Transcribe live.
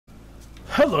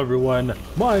Hello everyone,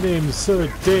 my name's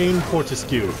Sir Dane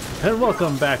Fortescue, and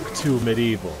welcome back to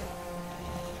Medieval.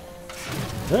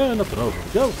 And up and over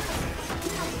we go.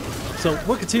 So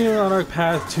we're continuing on our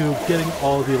path to getting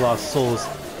all the lost souls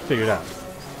figured out.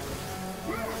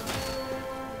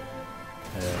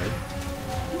 And...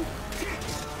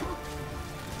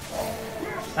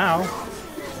 ow!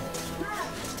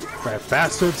 Rat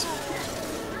bastards!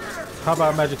 How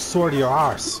about a magic sword to your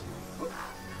arse?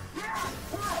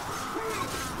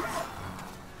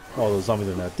 All those zombies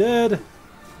are not dead.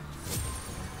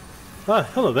 Ah,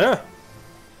 hello there.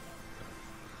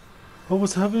 I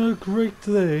was having a great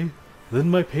day. Then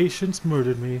my patients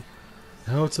murdered me.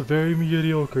 Now it's a very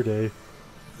mediocre day.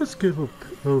 Let's give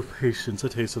those patients a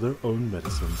taste of their own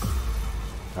medicine.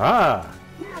 Ah!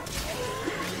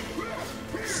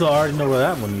 So I already know where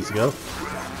that one needs to go.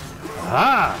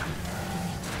 Ah!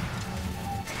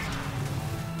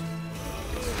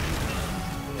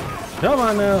 Come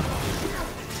on now.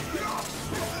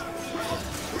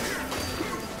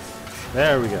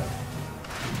 There we go.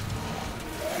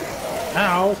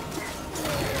 Ow!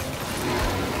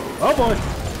 Oh boy!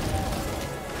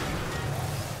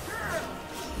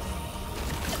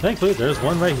 Thankfully, there's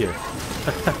one right here.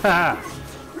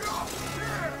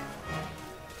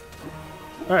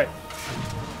 Alright.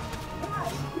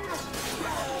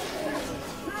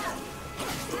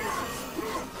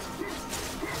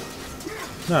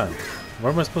 No.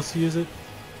 Where am I supposed to use it?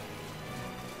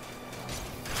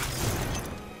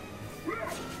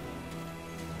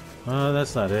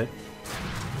 That's not it.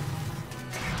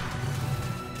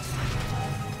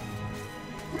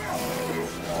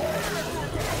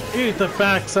 Eat the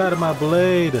backside of my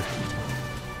blade!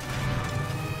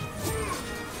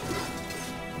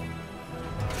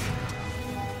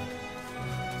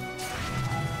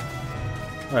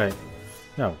 Alright.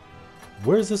 Now,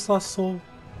 where's this lost soul?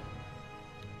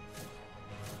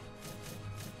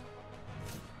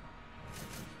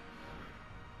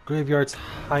 Graveyard's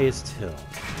highest hill.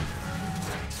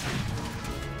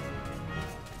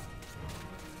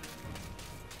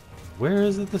 Where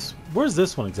is it? Where's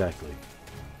this one exactly?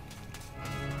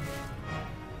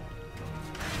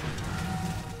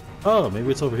 Oh, maybe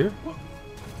it's over here?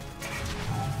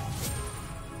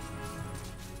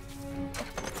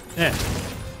 Eh.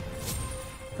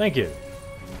 Thank you.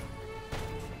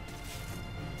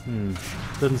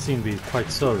 Doesn't seem to be quite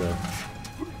so though.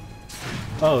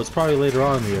 Oh, it's probably later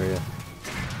on in the area.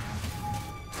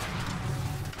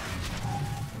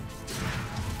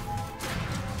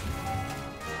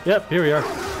 Yep, here we are.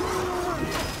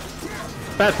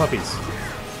 Bad puppies.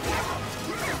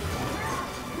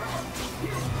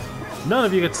 None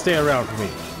of you can stay around for me.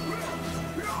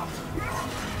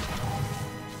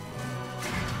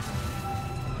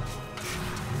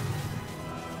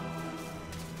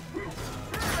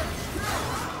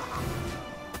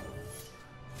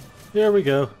 Here we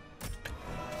go.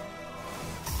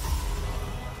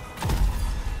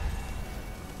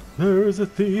 There is a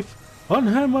thief.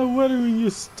 Unhand my wedding, you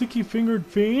sticky-fingered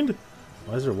fiend!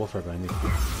 Why is there a wolf right behind me?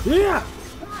 Yeah!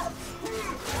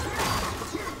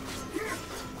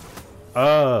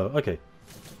 Oh, okay.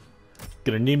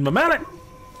 Gonna need my mallet!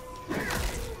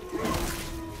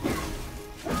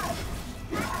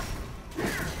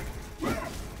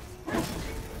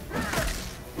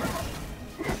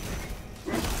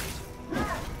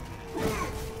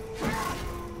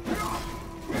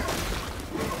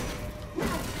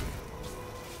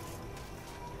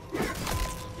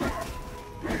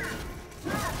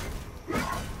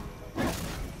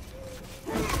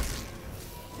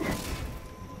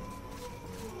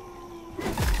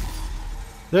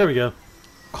 There we go.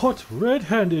 Caught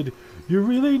red-handed. You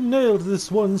really nailed this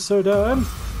one, Sir Dan.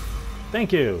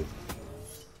 Thank you.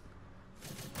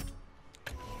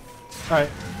 Alright,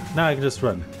 now I can just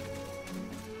run.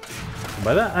 And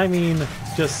by that I mean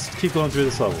just keep going through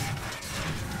this level.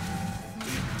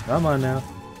 Come on now.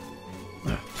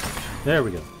 There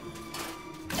we go.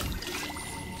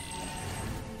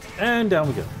 And down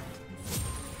we go.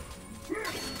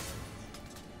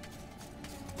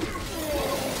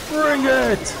 Bring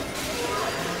it!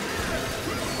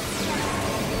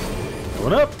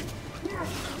 Going up.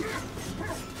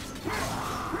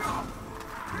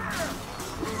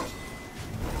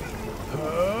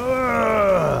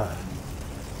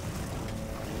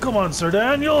 Come on, Sir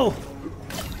Daniel!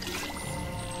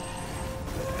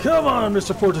 Come on,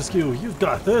 Mr. Fortescue, you've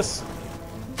got this!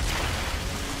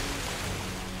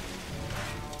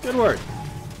 Good work.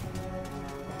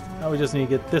 Now we just need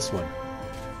to get this one.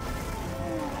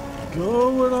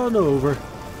 Going on over.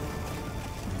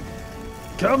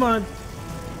 Come on.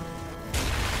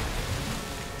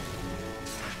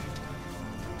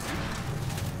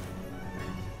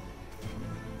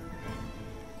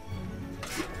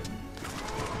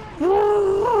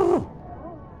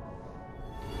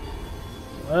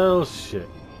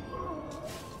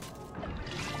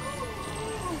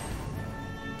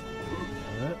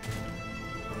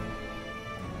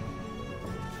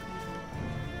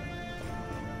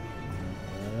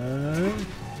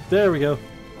 There we go.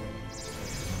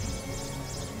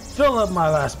 Fill up my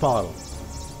last bottle.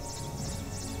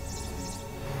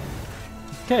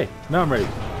 Okay, now I'm ready.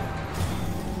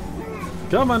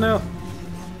 Come on now.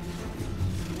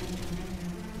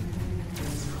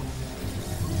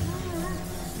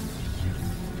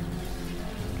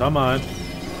 Come on.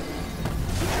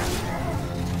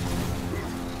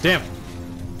 Damn.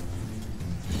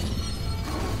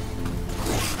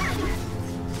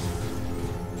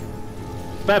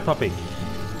 Bad puppy.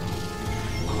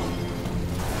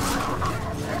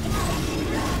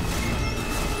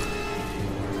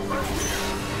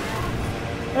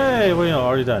 Hey, well, you know,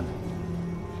 already done.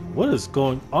 What is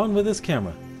going on with this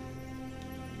camera?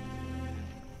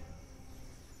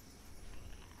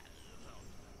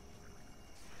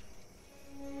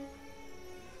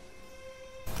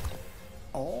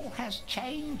 All has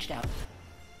changed out.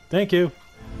 Thank you.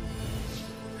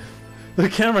 The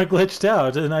camera glitched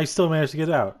out and I still managed to get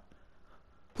out.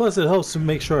 Plus it helps to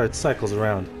make sure it cycles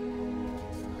around.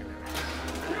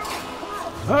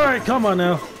 Alright, come on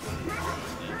now.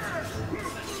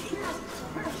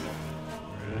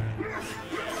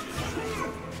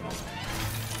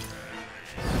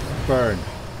 Burn.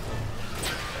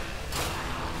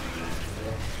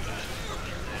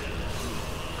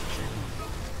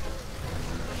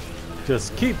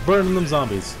 Just keep burning them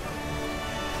zombies.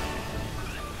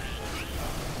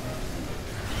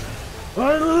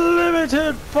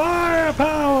 Unlimited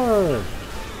firepower!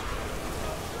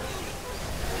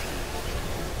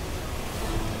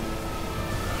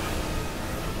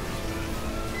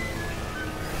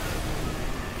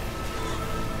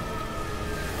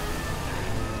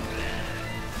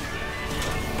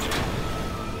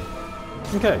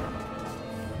 Okay,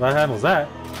 that handles that.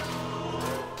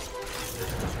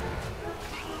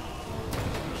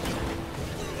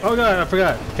 Oh god, I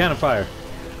forgot. Cannon fire.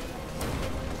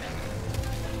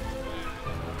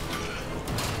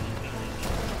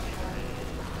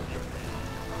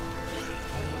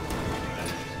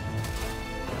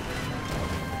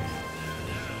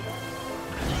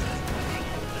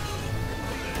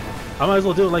 I might as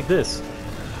well do it like this.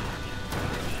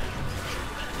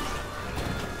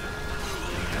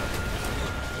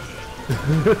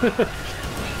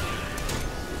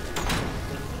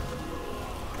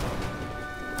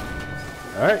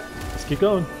 Alright, let's keep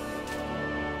going.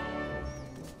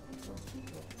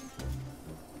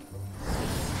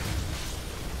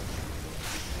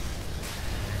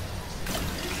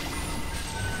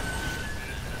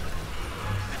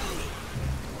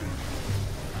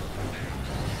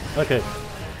 Okay,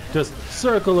 just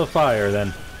circle of fire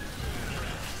then.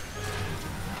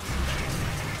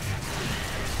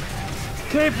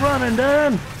 Keep running,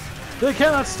 Dan! They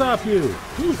cannot stop you!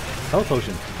 Ooh, health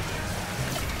potion.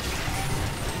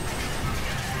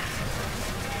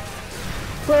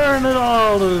 Burn it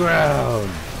all to the ground!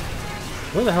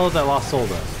 Where the hell is that lost soul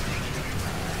though?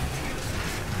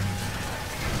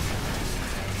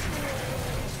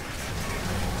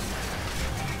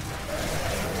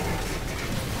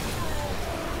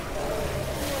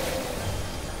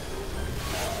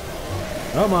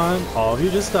 Come on, all of you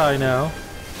just die now.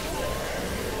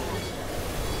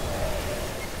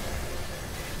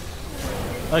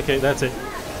 Okay, that's it.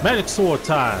 Magic sword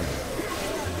time!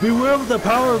 Beware of the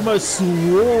power of my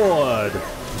sword!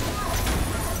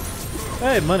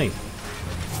 Hey, money.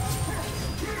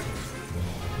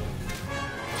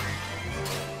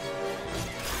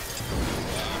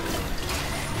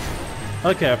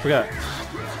 Okay, I forgot.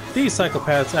 These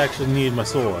psychopaths actually need my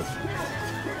sword.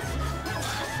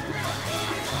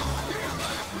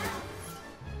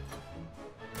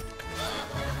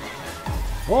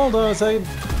 Hold on a second.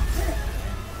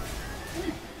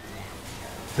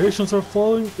 Patients are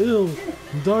falling ill.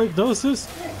 Diagnosis?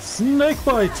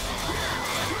 Snakebite!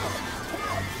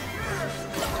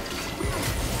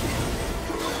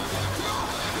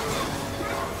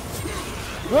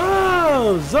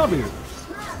 Oh, zombie!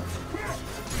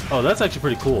 Oh, that's actually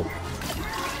pretty cool.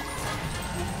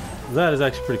 That is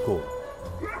actually pretty cool.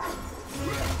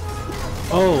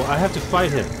 Oh, I have to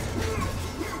fight him.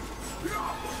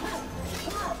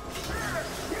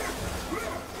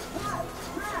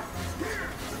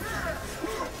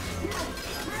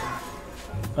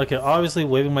 Okay, obviously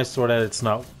waving my sword at it's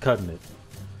not cutting it.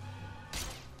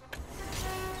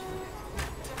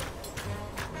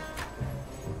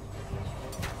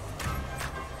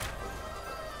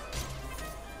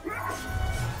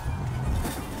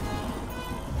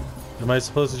 Am I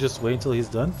supposed to just wait until he's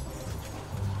done?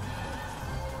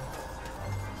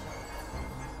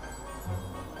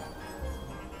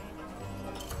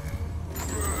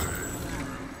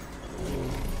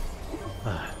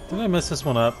 Did I mess this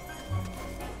one up?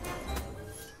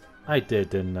 I did,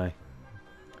 didn't I?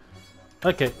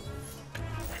 Okay.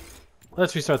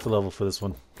 Let's restart the level for this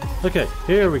one. Okay,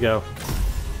 here we go.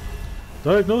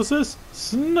 Diagnosis: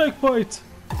 snakebite!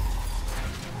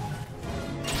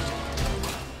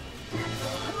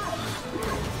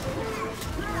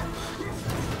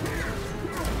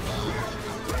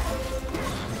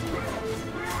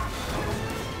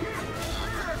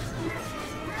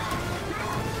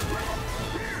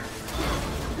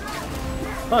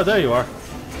 Oh, there you are.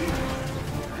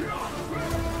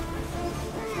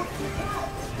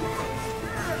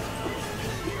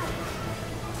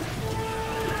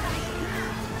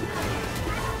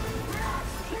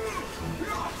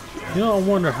 You know, I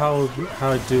wonder how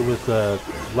I do with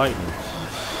lightning.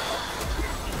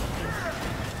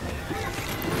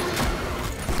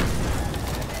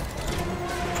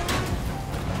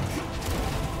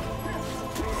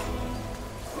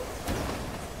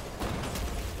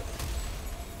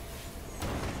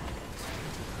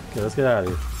 Okay, let's get out of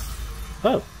here.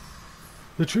 Oh!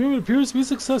 The treatment appears to be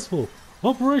successful!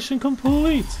 Operation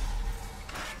complete!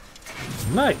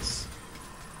 Nice!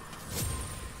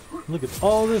 Look at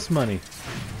all this money.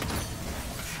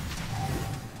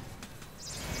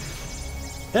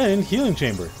 And healing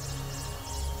chamber.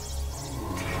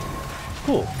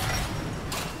 Cool.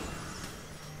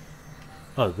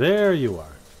 Oh, there you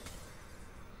are.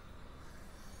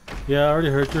 Yeah, I already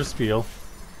heard your spiel.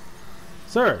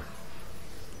 Sir!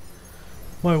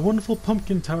 My wonderful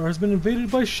pumpkin tower has been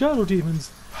invaded by shadow demons.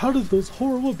 How did those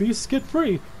horrible beasts get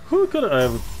free? Who could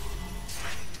have...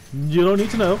 You don't need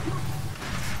to know.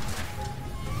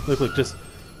 Look, just...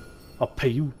 I'll pay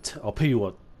you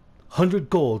 100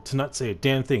 gold to not say a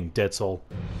damn thing, dead soul.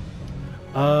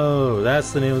 Oh,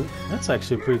 that's the name. That's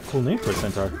actually a pretty cool name for a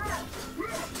centaur.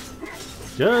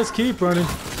 Just keep running.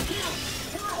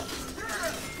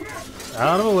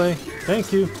 Out of the way.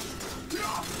 Thank you.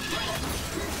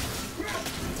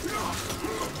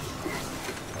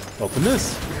 Open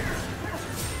this.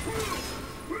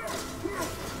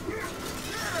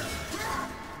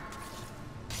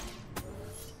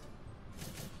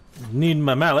 Need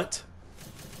my mallet.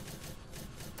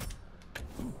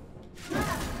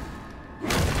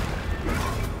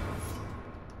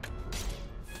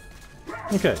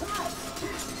 Okay.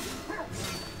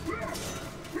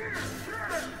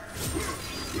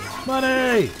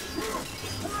 Money!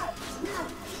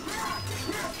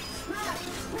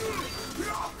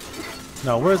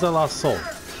 Now, where's that lost soul?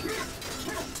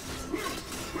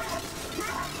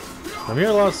 I'm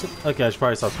here, lost. Okay, I should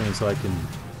probably stop screaming so I can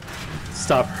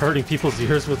stop hurting people's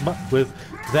ears with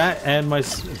that and my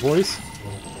voice.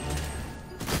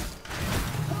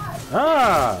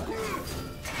 Ah!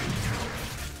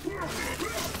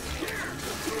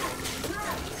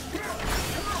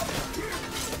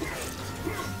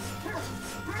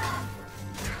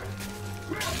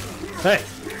 Hey,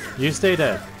 you stay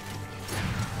dead.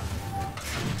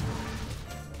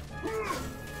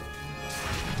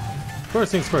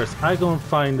 First things first, I go and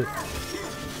find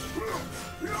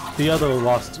the other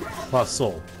lost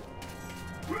soul.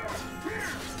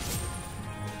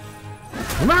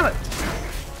 Mallet!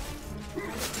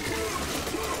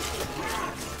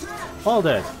 All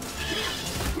dead.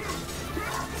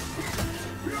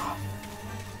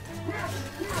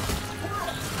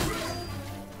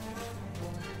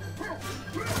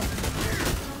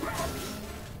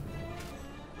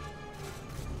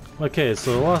 Okay,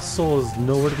 so the lost soul is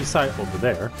nowhere to be sighted over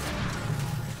there.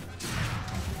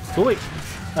 But wait,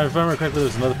 if I remember correctly,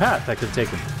 there's another path I could have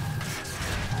taken.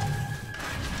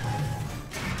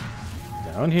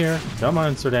 Down here. Come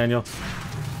on, Sir Daniel.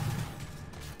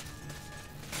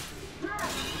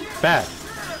 Bad.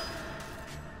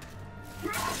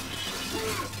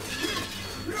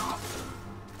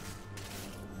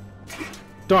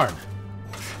 Darn.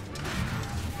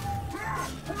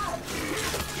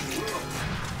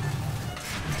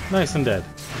 Nice and dead.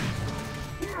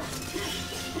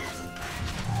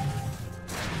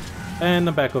 And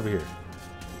I'm back over here.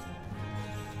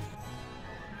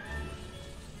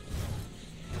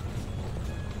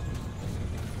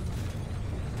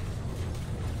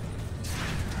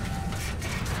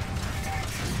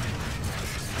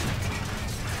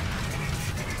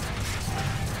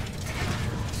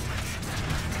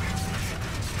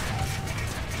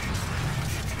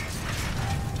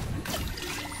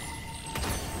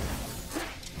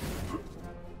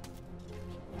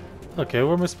 Okay,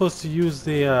 where am I supposed to use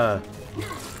the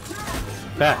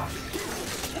bat?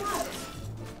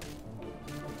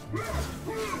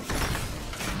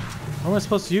 Where am I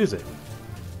supposed to use it?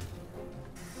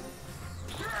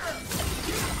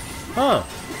 Oh,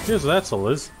 here's what that soul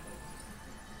is.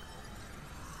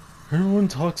 Everyone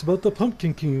talks about the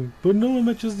Pumpkin King, but no one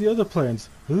mentions the other plants.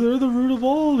 They're the root of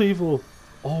all evil.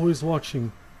 Always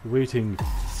watching, waiting,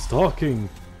 stalking.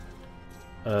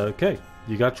 Okay,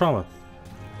 you got trauma.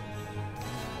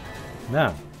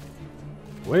 Now,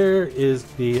 where is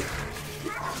the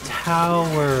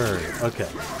tower? Okay.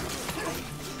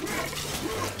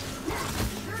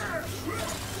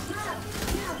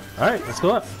 Alright, let's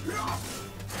go up.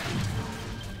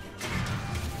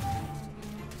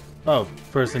 Oh,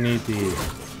 first I need the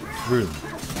room.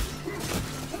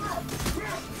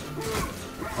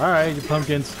 Alright, you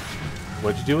pumpkins.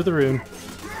 What'd you do with the rune?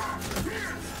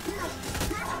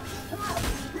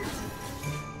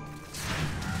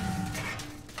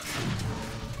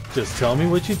 Just tell me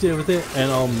what you did with it,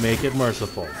 and I'll make it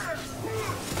merciful.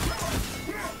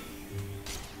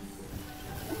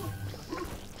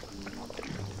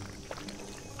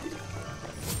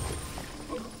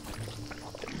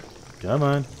 Come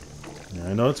on.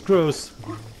 I know it's gross.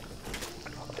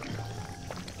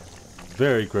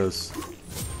 Very gross.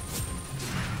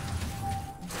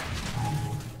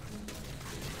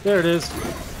 There it is.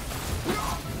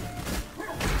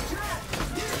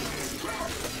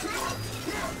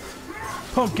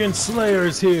 Pumpkin Slayer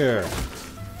is here.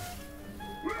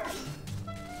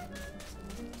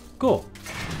 Cool.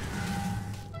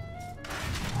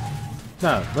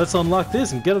 Now, let's unlock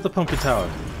this and get up the pumpkin tower.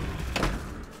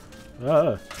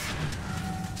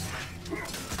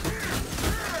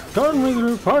 Pardon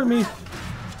me, pardon me.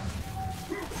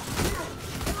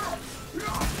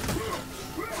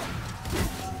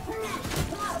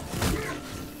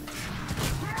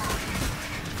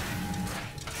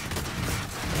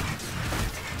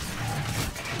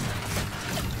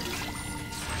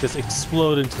 Just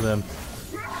explode into them.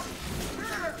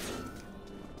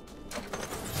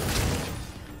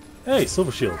 Hey,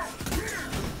 Silver Shield.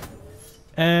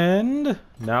 And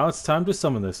now it's time to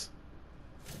summon this.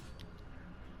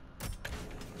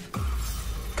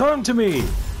 Come to me!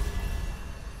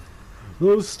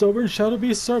 Those stubborn shadow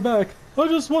beasts are back. I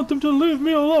just want them to leave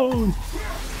me alone.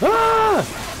 Ah!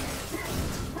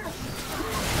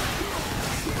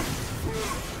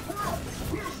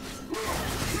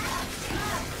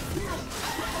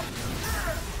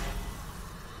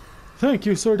 Thank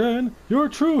you, Sir Dan. You're a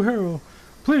true hero.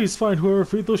 Please find whoever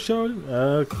freed those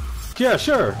shadow... yeah,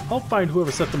 sure. I'll find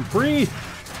whoever set them free.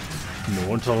 No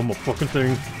one tell them a fucking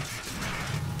thing.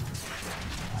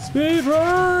 Speed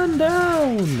run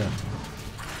down!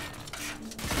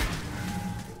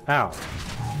 Ow.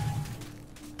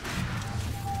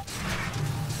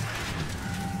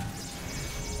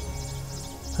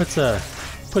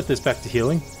 Let's put this back to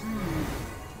healing.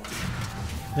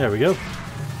 There we go.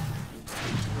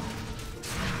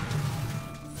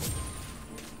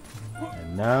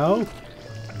 And now...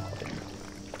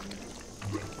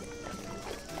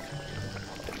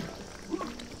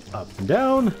 up and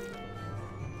down.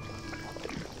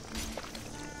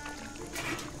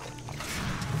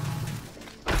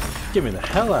 Get me the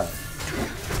hell out.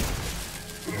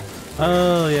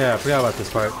 Oh yeah, I forgot about this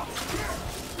part.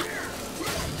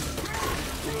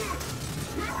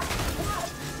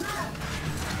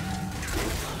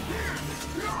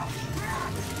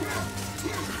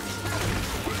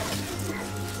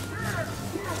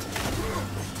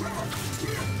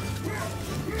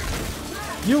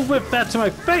 You whipped that to my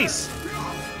face!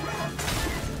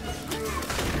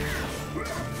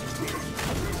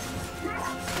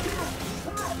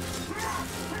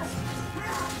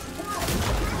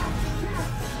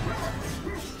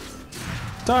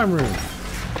 Time room.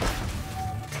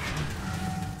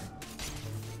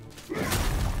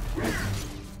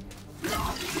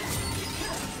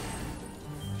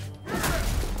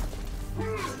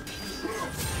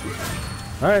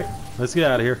 Alright, let's get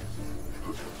out of here.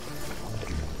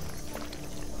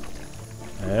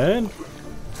 And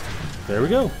there we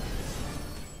go.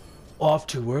 Off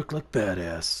to work like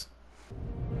badass.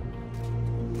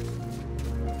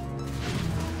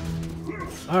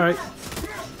 Alright.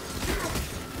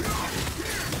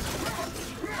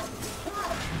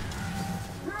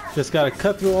 Just gotta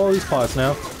cut through all these pots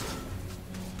now.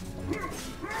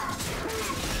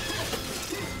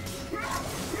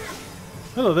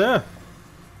 Hello there.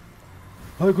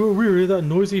 I grow weary of that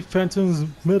noisy phantom's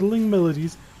meddling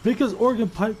melodies. Make his organ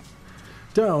pipe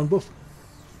down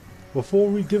before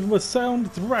we give him a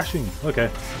sound thrashing. Okay.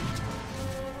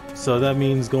 So that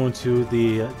means going to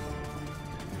the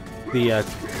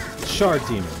shard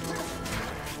demon.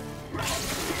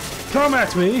 Come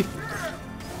at me!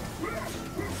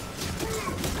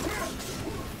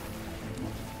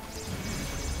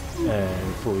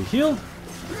 And fully healed.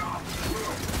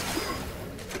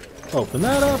 Open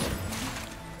that up.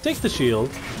 Take the shield.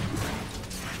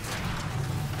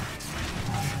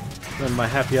 Run my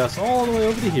happy ass all the way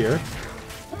over to here.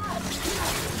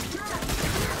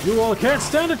 You all can't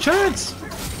stand a chance!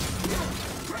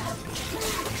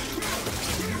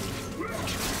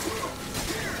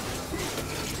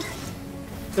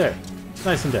 There.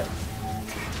 Nice and dead.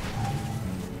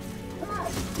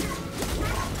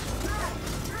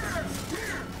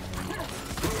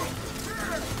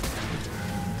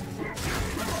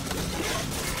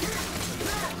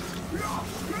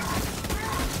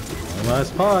 One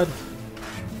last pod.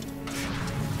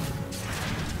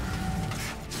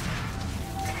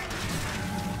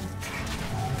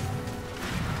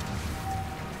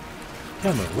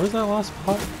 Camera, where's that last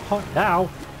pot? Ow!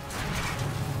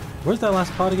 Where's that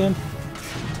last pot again?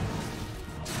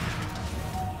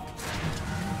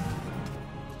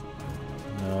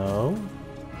 No.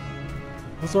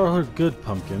 Those are all good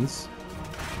pumpkins.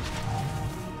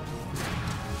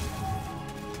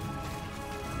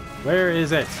 Where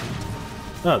is it?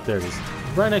 Oh, there it is.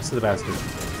 Right next to the basket.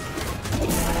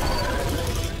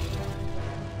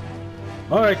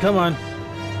 Alright, come on.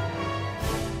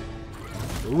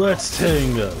 Let's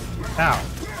tango. Ow.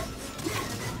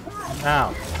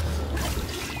 Ow.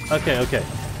 Okay, okay.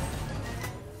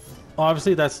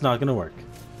 Obviously, that's not gonna work.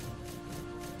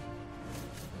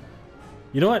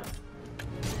 You know what?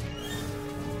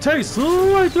 Taste the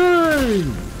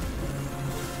lightning!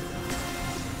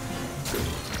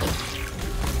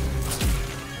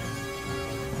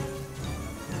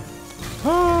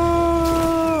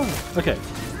 Ah! Okay.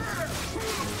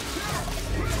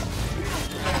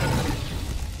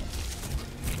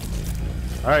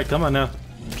 Alright, come on now.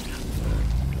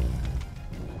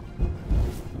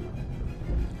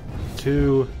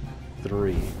 2,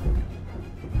 3.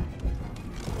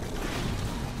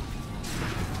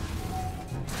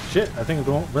 Shit, I think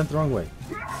I went the wrong way.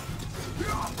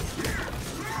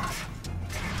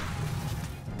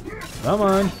 Come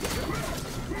on.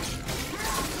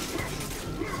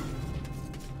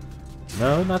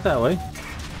 No, not that way.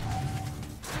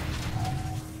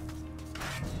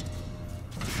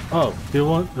 Oh, the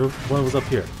one was up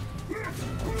here.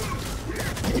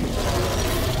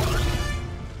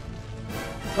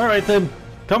 Alright then,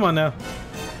 come on now.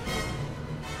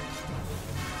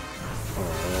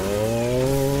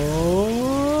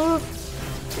 Oh,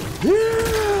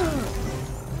 yeah!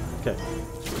 Okay.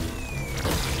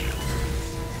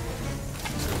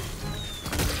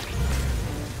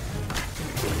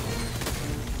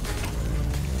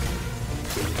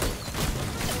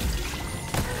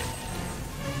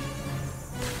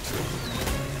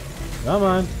 Come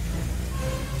on.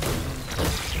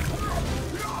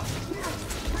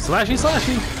 Slashy,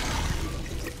 slashy!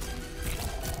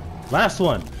 Last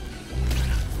one.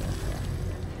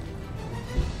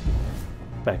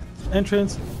 Back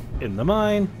entrance, in the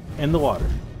mine, in the water.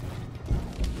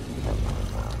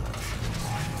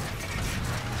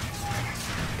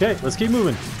 Okay, let's keep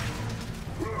moving.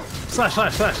 Slash,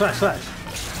 slash, slash, slash, slash.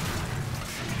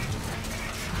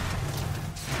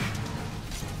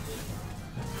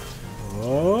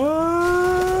 Oh!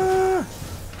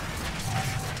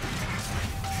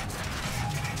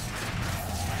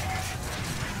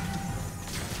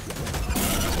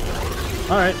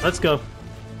 Alright, let's go.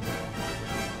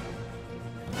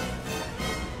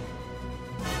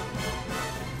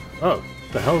 Oh,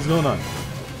 the hell's going on?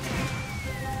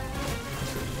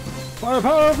 Fire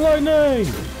power of lightning!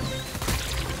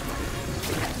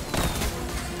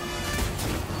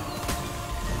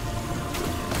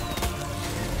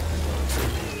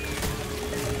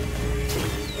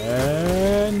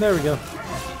 And there we go.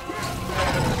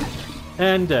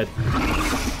 And dead.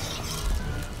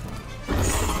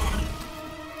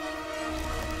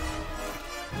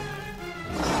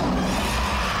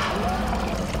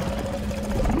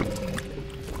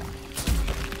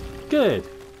 Good.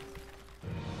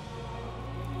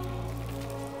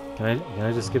 Can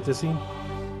I just skip this scene?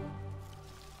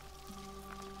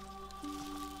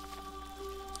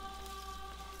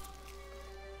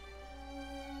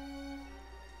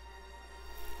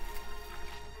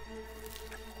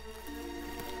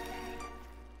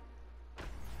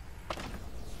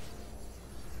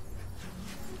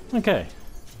 Okay.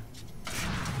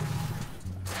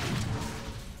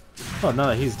 Oh, now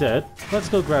that he's dead, let's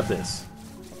go grab this.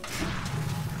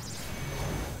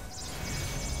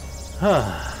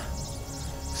 Ah,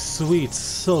 sweet,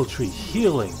 sultry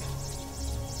healing.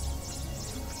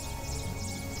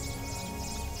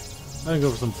 I can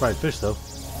go for some fried fish, though.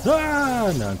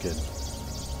 Ah, no, I'm kidding.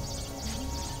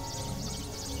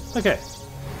 Okay.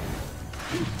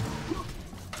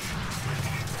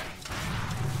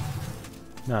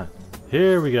 Nah,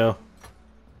 here we go.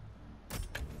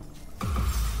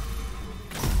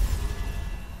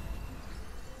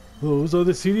 Those are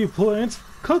the seedy plants.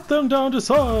 Cut them down to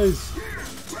size.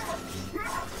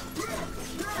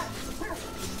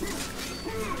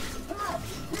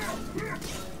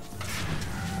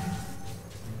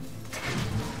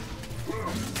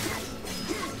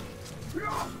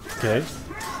 Okay.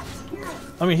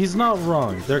 I mean, he's not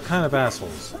wrong. They're kind of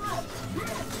assholes.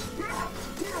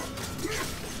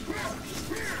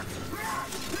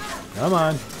 Come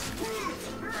on.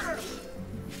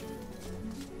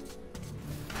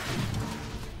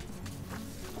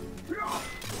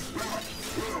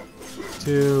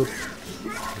 Two,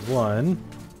 one.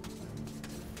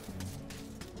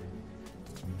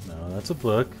 No, that's a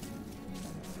book.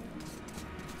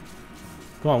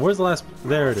 Come on, where's the last?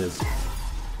 There it is.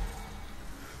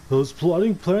 Those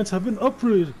plotting plants have been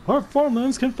uprooted. Our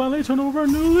farmlands can finally turn over a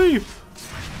new leaf.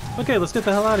 Okay, let's get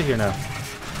the hell out of here now.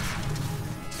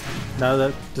 Now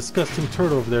that disgusting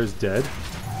turtle over there is dead.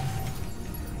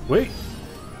 Wait.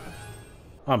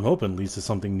 I'm hoping it leads to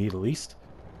something neat at least.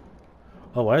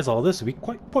 Otherwise, all this would be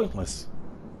quite pointless.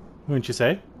 Wouldn't you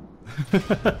say?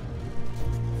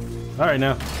 Alright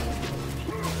now.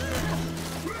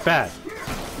 Bad.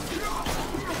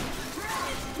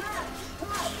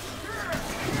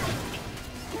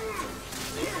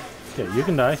 Okay, you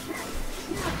can die.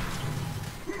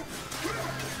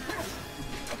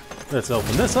 Let's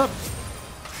open this up.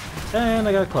 And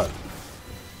I got a club.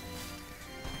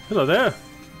 Hello there.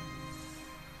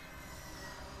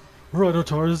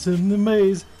 Rhinotars in the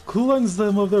maze. Cleanse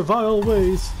them of their vile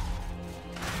ways.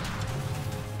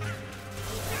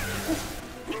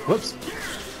 Whoops.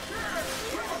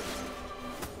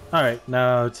 Alright,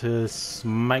 now to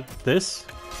smite this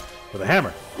with a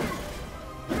hammer.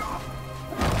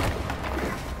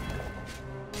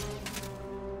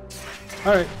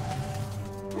 Alright.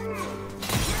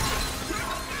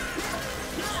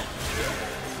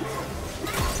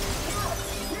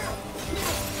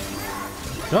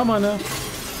 Come on now.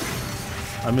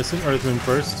 I'm missing Earthmoon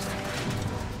first.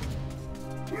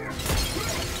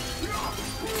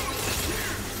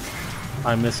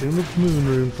 I'm missing the Moon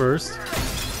Rune first.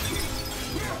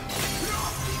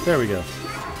 There we go.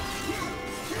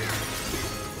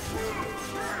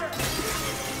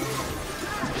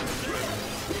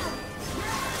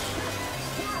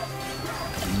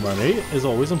 Money is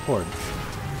always important.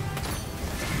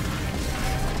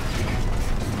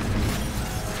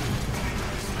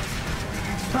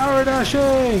 Power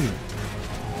dashing!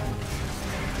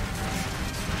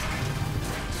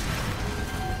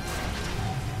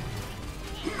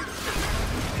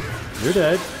 You're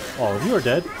dead. All of you are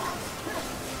dead.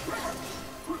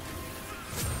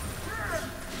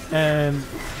 And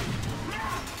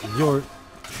you're...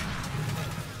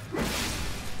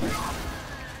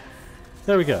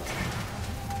 There we go.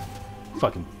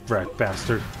 Fucking brat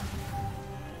bastard.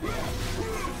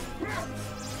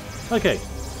 Okay.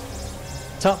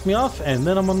 Top me off, and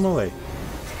then I'm on my way.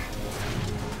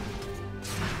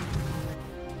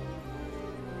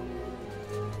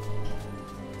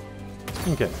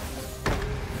 Okay.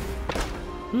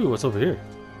 Ooh, what's over here?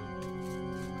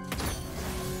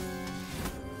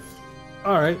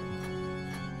 Alright.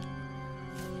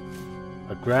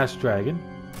 A grass dragon,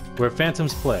 where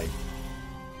phantoms play.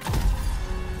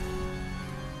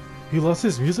 He lost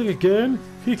his music again?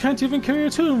 He can't even carry a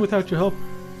tune without your help.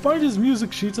 Find his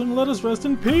music sheets and let us rest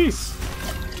in peace!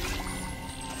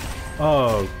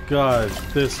 Oh god,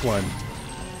 this one.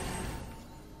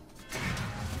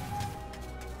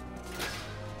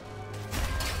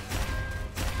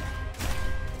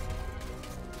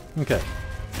 Okay.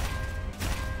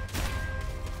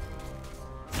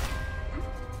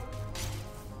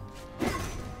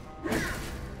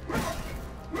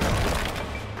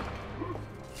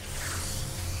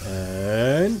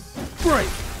 And break!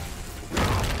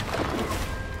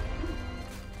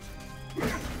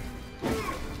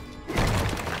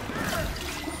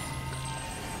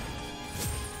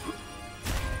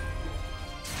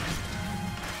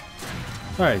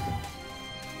 Alright.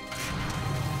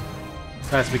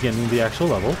 That's beginning the actual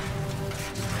level.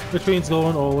 Which means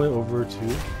going all the way over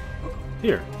to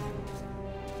here.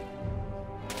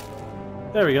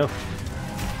 There we go.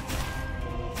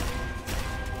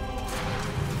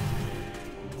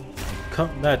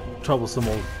 That troublesome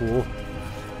old fool.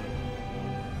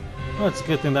 Well, it's a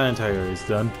good thing that entire area is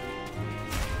done.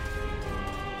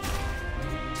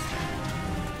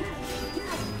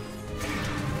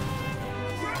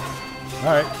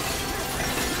 Alright.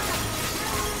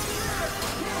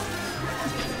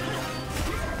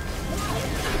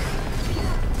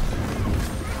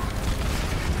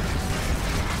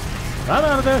 I'm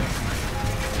out of there!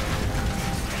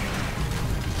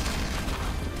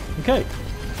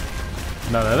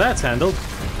 Now that that's handled.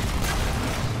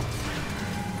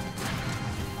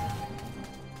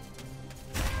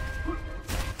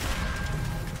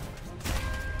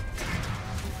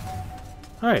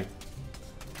 Alright.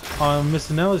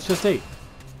 Mr. Nell is just 8.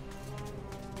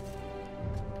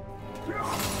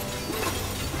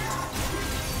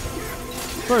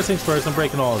 First things first, I'm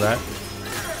breaking all of that.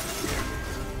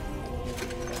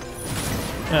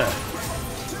 Yeah.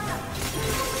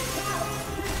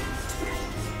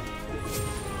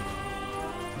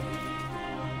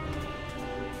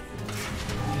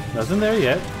 Nothing there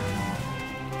yet.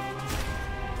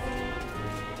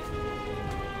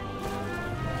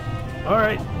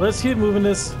 Alright, let's keep moving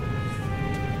this.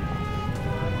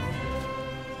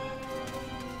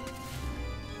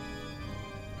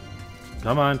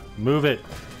 Come on, move it.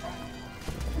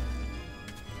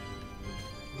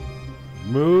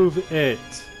 Move it.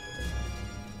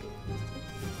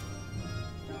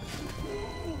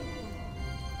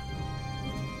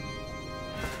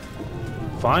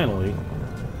 Finally.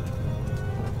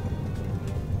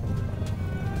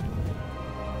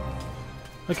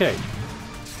 Okay.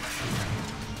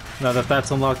 Now that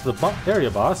that's unlocked the area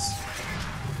boss,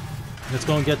 let's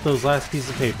go and get those last pieces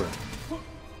of paper.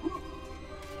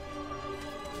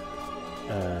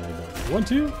 1,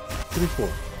 2, 3, 4.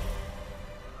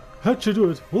 That should do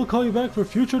it. We'll call you back for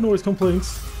future noise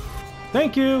complaints.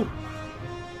 Thank you!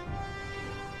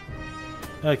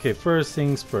 Okay, first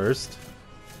things first.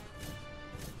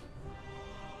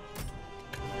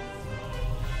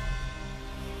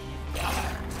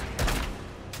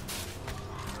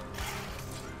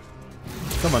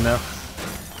 Come on now.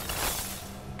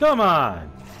 Come on!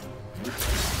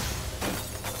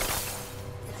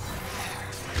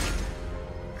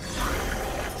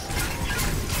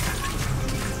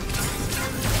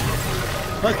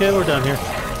 Okay, we're done here.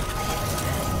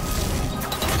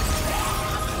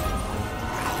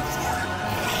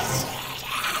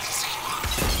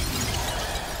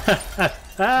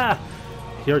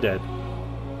 You're dead.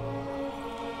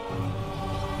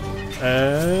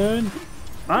 And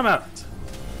I'm out.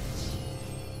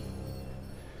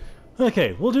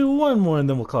 Okay, we'll do one more and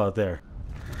then we'll call it there.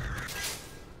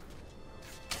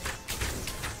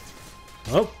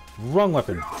 Oh, wrong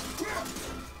weapon.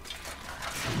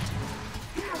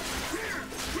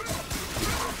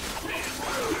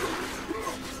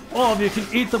 All of you can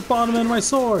eat the bottom end of my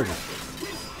sword!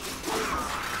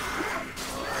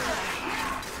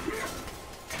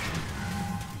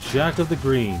 Jack of the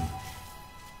Green.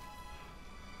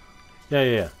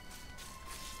 Yeah.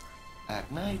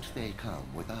 At night they come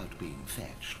without being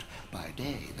fetched. By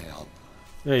day they'll...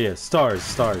 Yeah,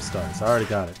 stars. I already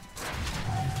got it.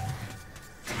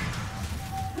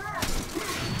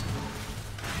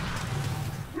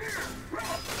 Get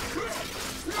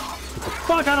the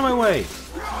fuck out of my way!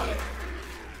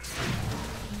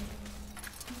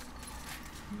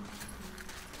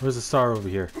 Where's the star over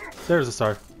here? There's a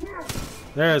star.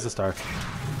 There's a star.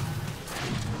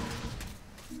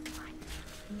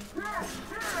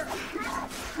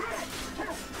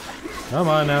 Come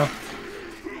on now.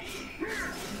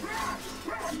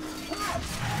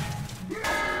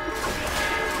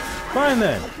 Fine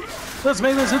then. Let's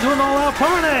make this into an all-out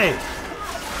party!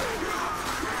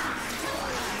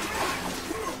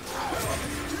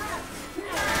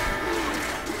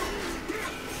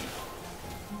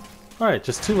 Alright,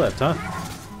 just 2 left, huh?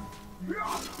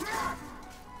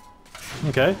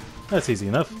 Okay, that's easy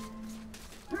enough.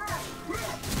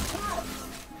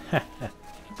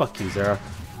 Fuck you, Zara.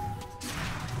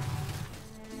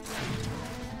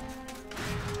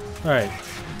 Alright.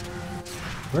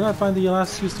 Where did I find the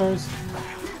last 2 stars?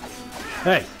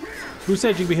 Hey! Who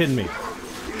said you'd be hitting me?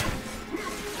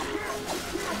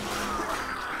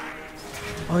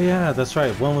 Oh yeah, that's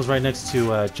right. One was right next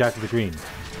to Jack of the Green.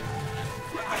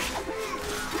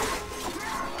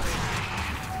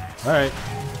 Alright.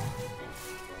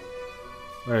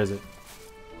 Where is it?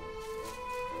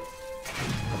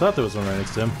 I thought there was one right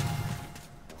next to him.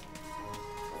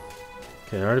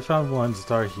 Okay, I already found 1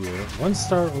 star here. 1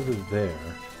 star over there.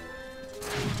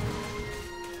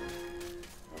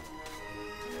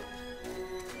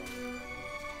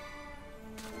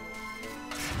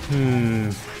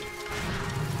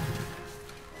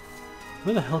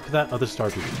 Where the hell could that other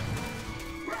star be?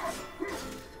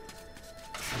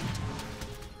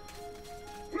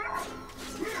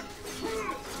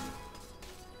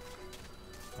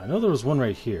 I know there was one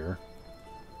right here.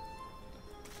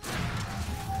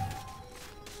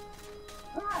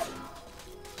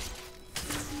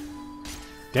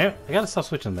 Damn it, I gotta stop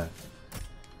switching that.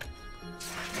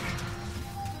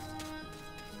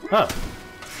 Oh.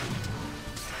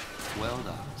 Well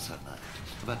done, Sir Knight.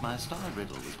 But my star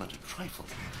riddle was but a trifle.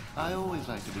 I always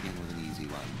like to begin with an easy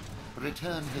one.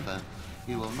 Return hither.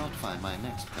 You will not find my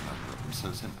next conundrum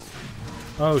so simple.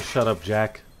 Oh, shut up,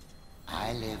 Jack.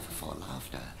 I live for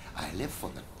laughter. I live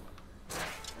for the...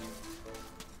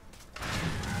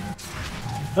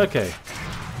 Okay.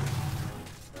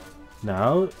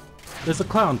 Now, there's the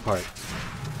clown part.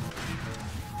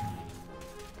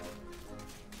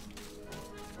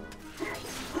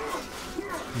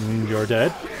 You're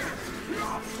dead.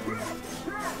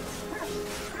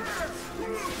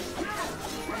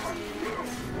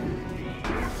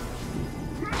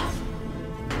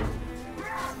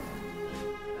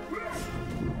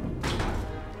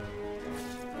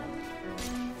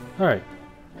 Alright.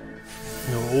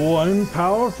 One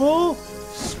powerful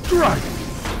strike! Right.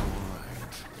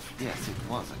 Yes, it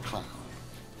was a clown.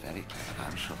 Very clever,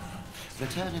 I'm sure.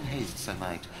 Return in haste, Sir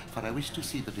Knight, for I wish to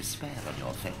see the despair on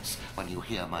your face when you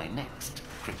hear my next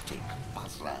cryptic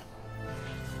puzzler.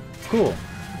 Cool.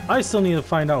 I still need to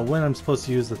find out when I'm supposed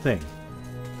to use the thing.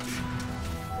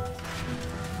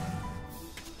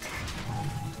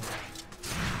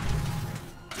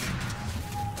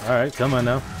 Alright, come on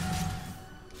now.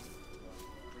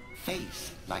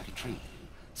 Face like a tree.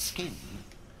 Skin.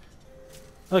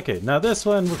 Okay, now this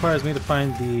one requires me to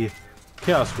find the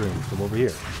Chaos Room from over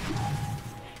here.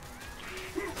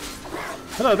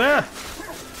 Hello there!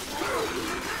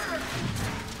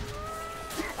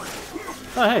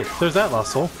 Oh hey, there's that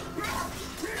lost soul.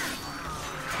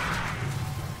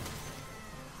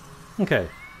 Okay.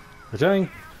 The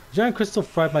giant crystal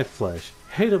fried my flesh.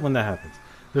 Hate it when that happens.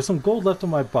 There's some gold left on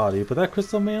my body, but that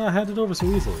crystal may not hand it over so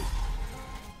easily.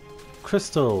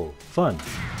 Crystal. Fun.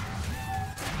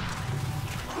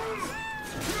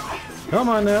 Come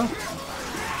on now.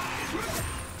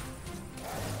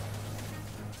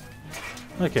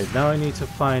 Okay, now I need to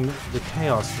find the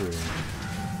Chaos Room.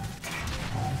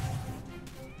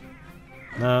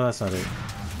 No, that's not it.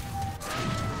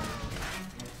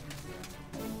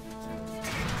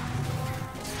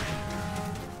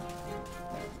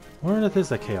 Where on earth is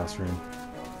that Chaos Room?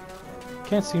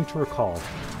 Can't seem to recall.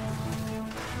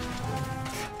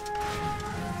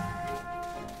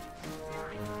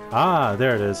 Ah,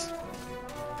 there it is.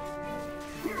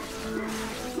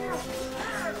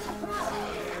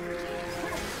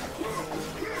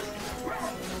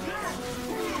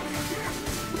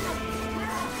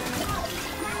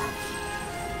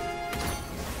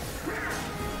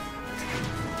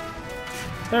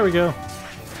 There we go.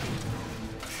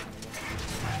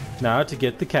 Now to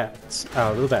get the cats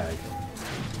out of the bag.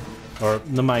 Or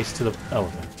the mice to the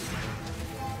elephant.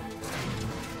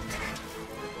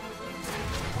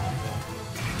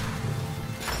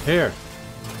 Here.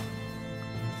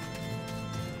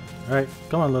 Alright,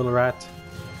 come on, little rat.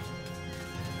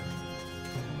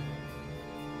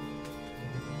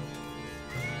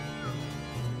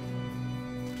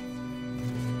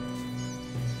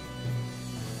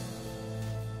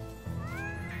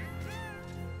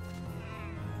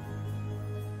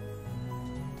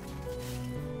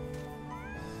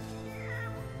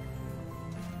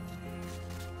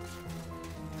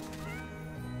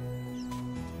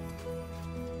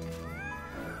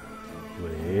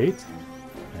 Wait.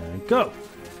 And go!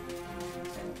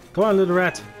 Go on, little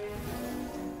rat.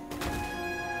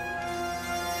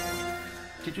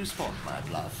 Did you spot my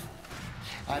bluff?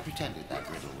 I pretended that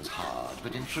riddle was hard,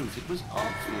 but in truth it was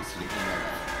obviously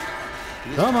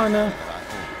irrelevant. Come on now.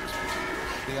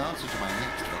 The answer to my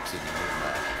next vexing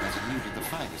enigma has eluded the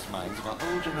finest minds of our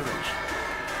whole generation.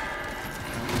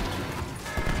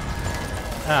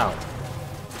 Ow.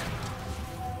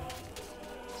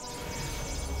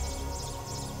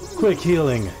 Quick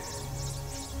healing.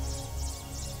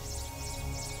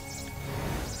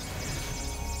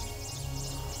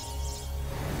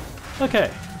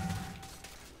 Okay.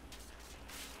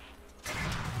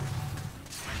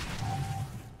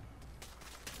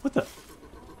 What the?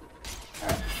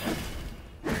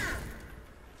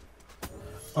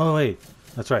 Oh wait,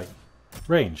 that's right.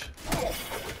 Range.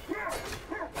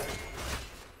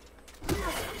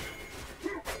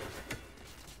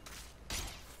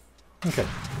 Okay,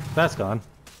 that's gone.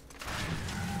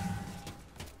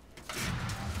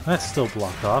 That's still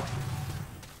blocked off.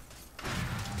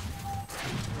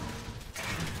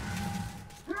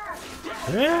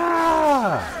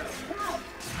 Yeah!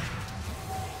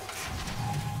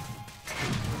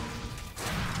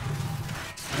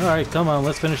 Alright, come on,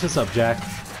 let's finish this up, Jack.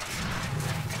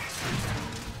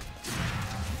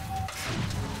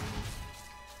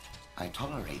 I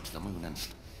tolerate the moon and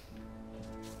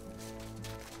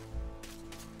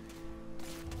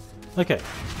Okay.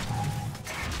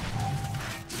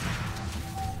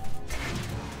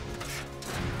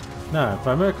 Now, if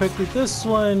I remember correctly, this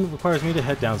one requires me to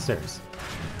head downstairs.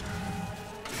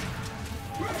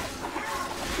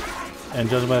 And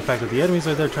judging by the fact that the enemies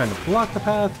are there trying to block the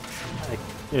path,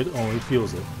 it only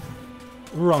fuels it.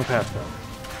 Wrong path, though.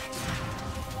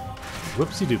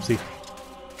 Whoopsie doopsie.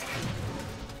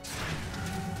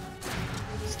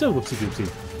 Still whoopsie doopsie.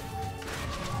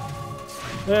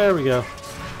 There we go.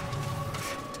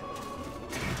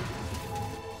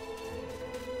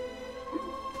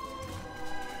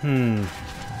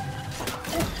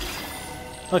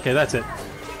 Okay, that's it.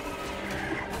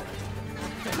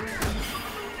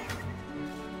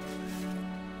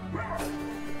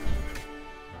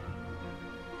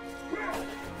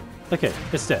 Okay,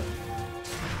 it's dead.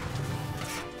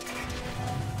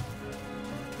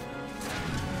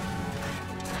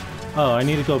 Oh, I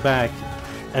need to go back,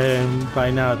 and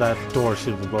by now that door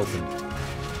should have opened.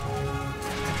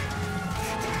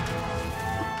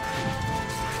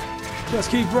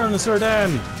 Just keep running, Sir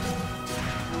Dan!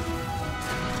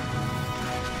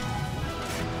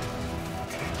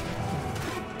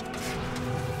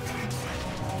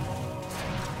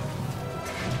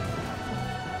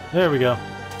 There we go.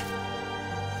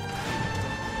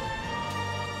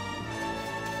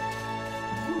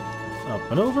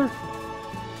 Up and over.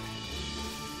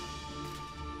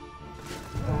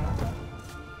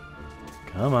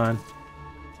 Come on.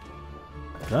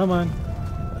 Come on.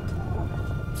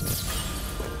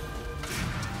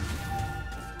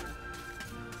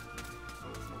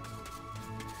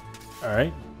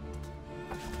 Alright.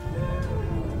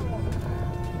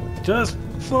 Just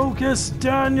focus,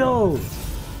 Daniel!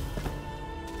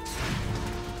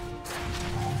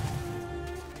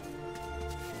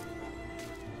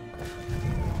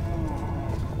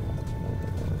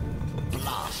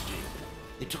 Blast you!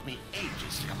 It took me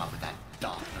ages to come up with that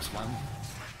darkness one.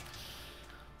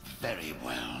 Very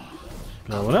well.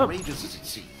 Going up. Outrageous as it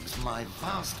seems, my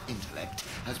vast intellect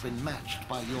has been matched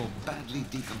by your badly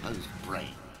decomposed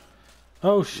brain.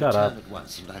 Oh, shut up. Return at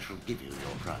once and I shall give you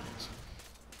your prize.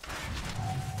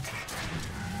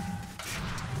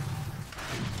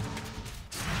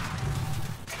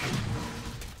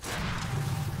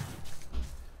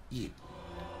 You.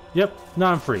 Yep,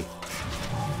 now I'm free.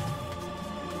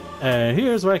 And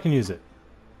here's where I can use it.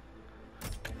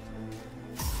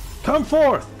 Come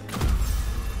forth!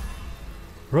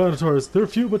 Rhinotaurs, they're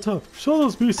few but tough. Show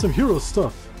those beasts some hero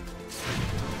stuff.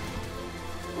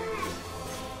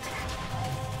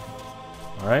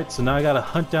 Alright, so now I gotta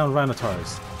hunt down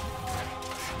Rhinotaurs.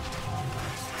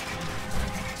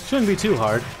 Shouldn't be too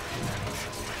hard.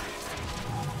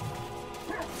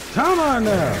 Come on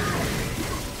now!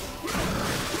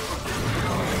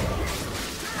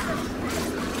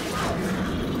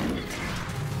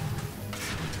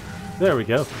 There we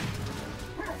go.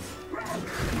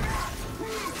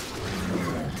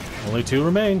 Only 2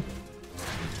 remain.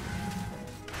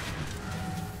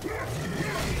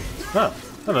 Oh,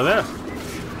 hello there.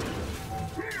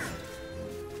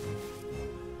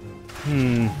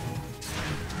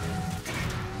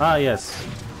 Ah, yes.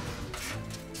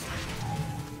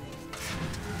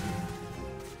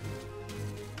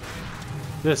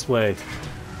 This way.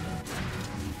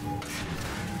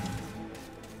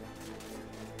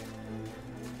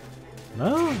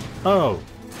 No? Oh.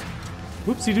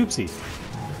 Whoopsie doopsie.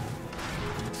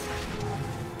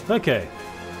 Okay.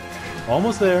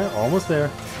 Almost there, almost there.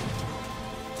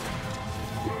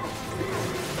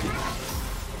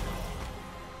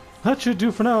 That should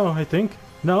do for now, I think.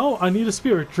 Now, I need a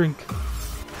spirit drink.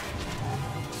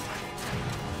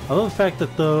 I love the fact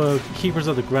that the keepers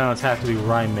of the grounds have to be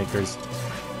rhyme makers.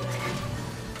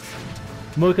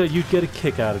 Mocha, you'd get a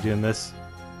kick out of doing this.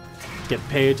 Get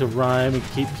paid to rhyme and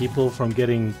keep people from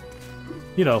getting,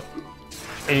 you know,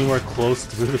 anywhere close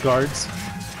to the guards.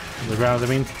 The grounds, I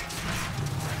mean.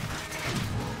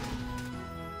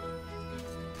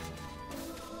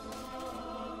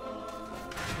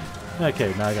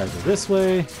 Okay, now I gotta go this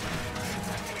way.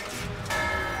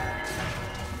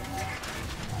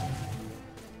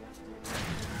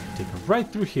 Take it right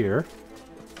through here.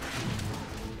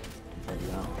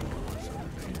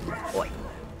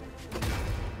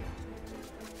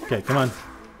 Okay, come on.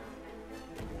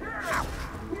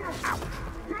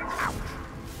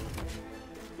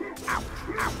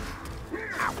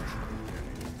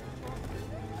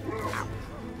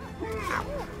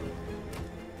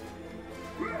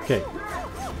 Okay.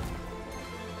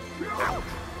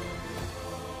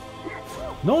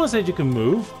 No one said you can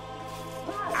move.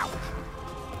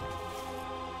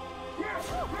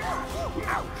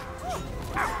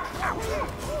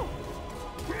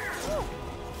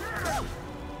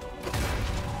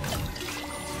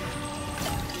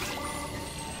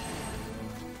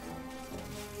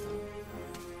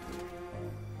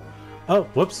 Oh,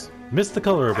 whoops. Missed the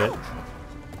color a bit.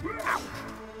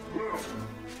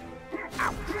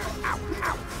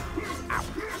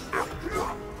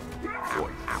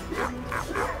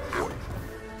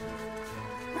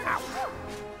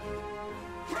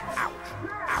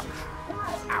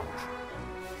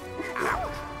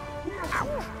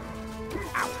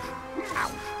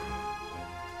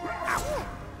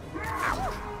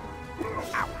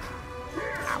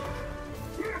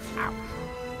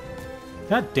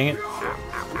 God dang it.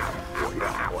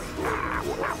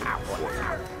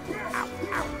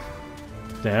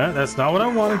 Damn it, that's not what I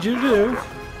wanted you to do.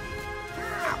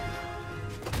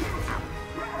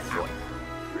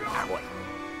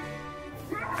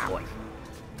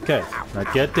 Okay, now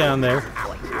get down there.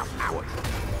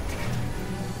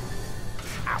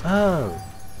 Oh.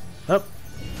 Up.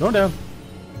 Going down.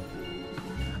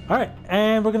 Alright,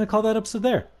 and we're going to call that episode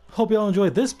there. Hope you all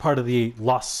enjoyed this part of the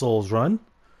Lost Souls run.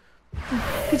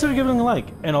 Consider giving it a like,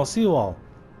 and I'll see you all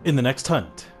in the next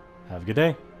hunt. Have a good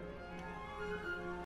day.